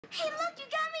Hey, look, you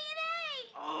got me an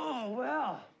A! Oh,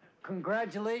 well,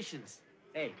 congratulations.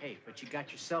 Hey, but you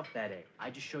got yourself that A. I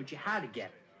just showed you how to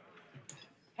get it.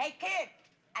 Hey, kid,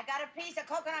 I got a piece of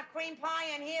coconut cream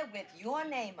pie in here with your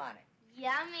name on it.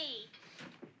 Yummy.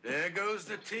 There goes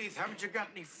the teeth. Haven't you got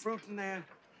any fruit in there?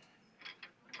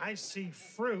 I see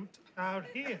fruit out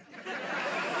here.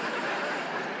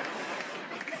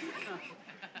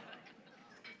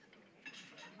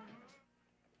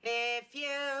 If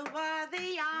you were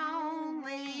the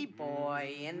only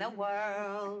boy in the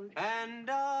world, And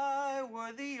I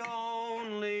were the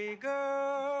only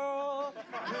girl.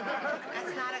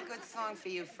 that's not a good song for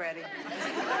you, Freddie.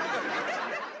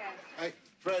 Hey,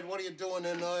 Fred, what are you doing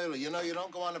in early? You know you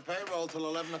don't go on the payroll till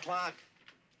 11 o'clock.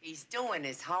 He's doing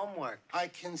his homework. I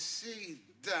can see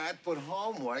that, but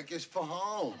homework is for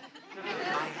home.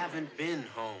 I haven't been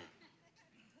home.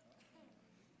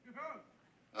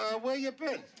 Where you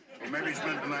been? Well, maybe he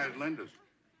spent the night at Linda's.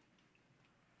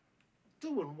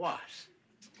 Doing what?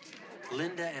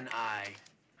 Linda and I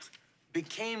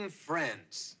became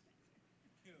friends.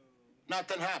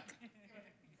 Nothing happened.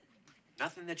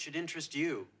 Nothing that should interest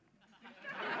you.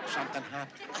 Something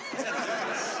happened.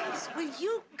 Will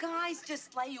you guys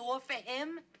just lay off of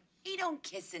him? He don't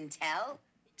kiss and tell.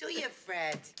 Do you,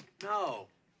 Fred? No.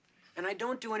 And I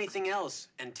don't do anything else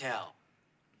and tell.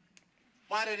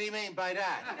 What did he mean by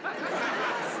that?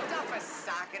 Stuff a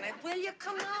sock in it, will you?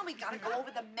 Come on, we gotta go over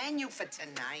the menu for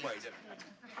tonight. Wait a minute.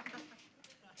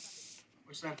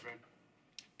 What's that, Fred?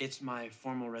 It's my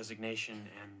formal resignation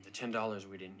and the $10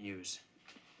 we didn't use.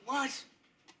 What?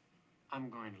 I'm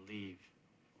going to leave.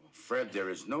 Fred, there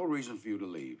is no reason for you to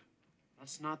leave.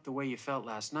 That's not the way you felt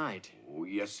last night. Oh,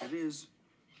 yes, it is.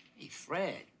 Hey,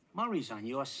 Fred, Murray's on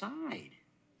your side.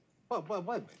 Wait a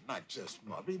minute. Not just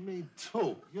Murray, me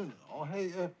too. You know,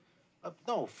 hey,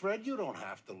 no, Fred, you don't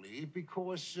have to leave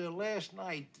because last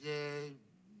night,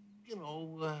 you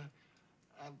know,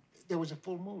 there was a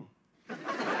full moon.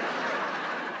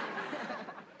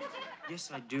 Yes,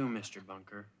 I do, Mr.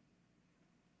 Bunker.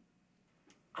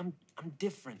 I'm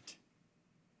different.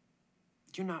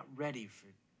 You're not ready for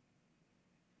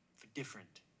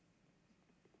different.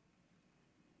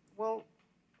 Well,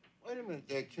 wait a minute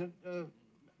there, kid.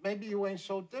 Maybe you ain't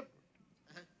so different.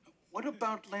 What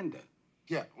about Linda?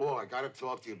 Yeah, oh, I gotta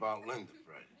talk to you about Linda,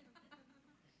 Fred.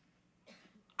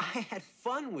 I had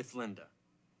fun with Linda,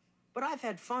 but I've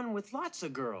had fun with lots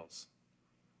of girls.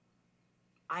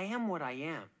 I am what I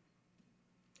am,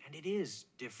 and it is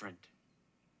different.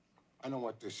 I know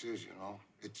what this is, you know.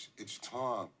 It's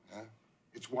Tom, yeah?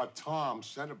 It's what Tom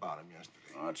said about him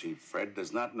yesterday. Archie, Fred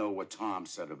does not know what Tom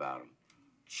said about him.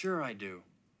 Sure I do.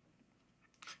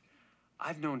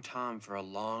 I've known Tom for a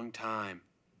long time.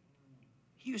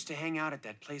 He used to hang out at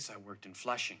that place I worked in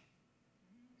Flushing.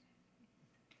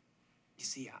 You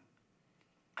see,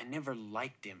 I never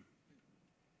liked him.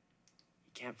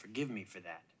 He can't forgive me for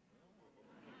that.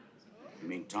 You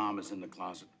mean Tom is in the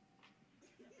closet?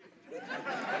 That's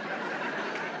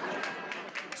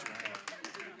right.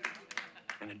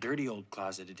 And a dirty old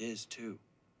closet it is, too.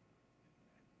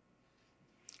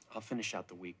 I'll finish out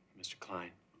the week, Mr.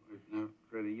 Klein. Now,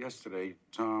 Freddie, yesterday,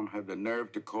 Tom had the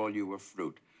nerve to call you a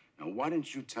fruit. Now, why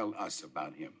didn't you tell us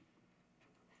about him?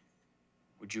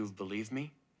 Would you have believed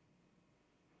me?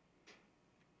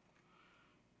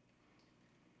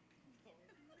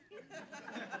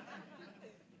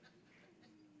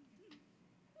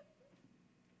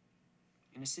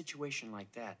 In a situation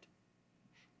like that,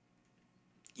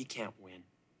 you can't win.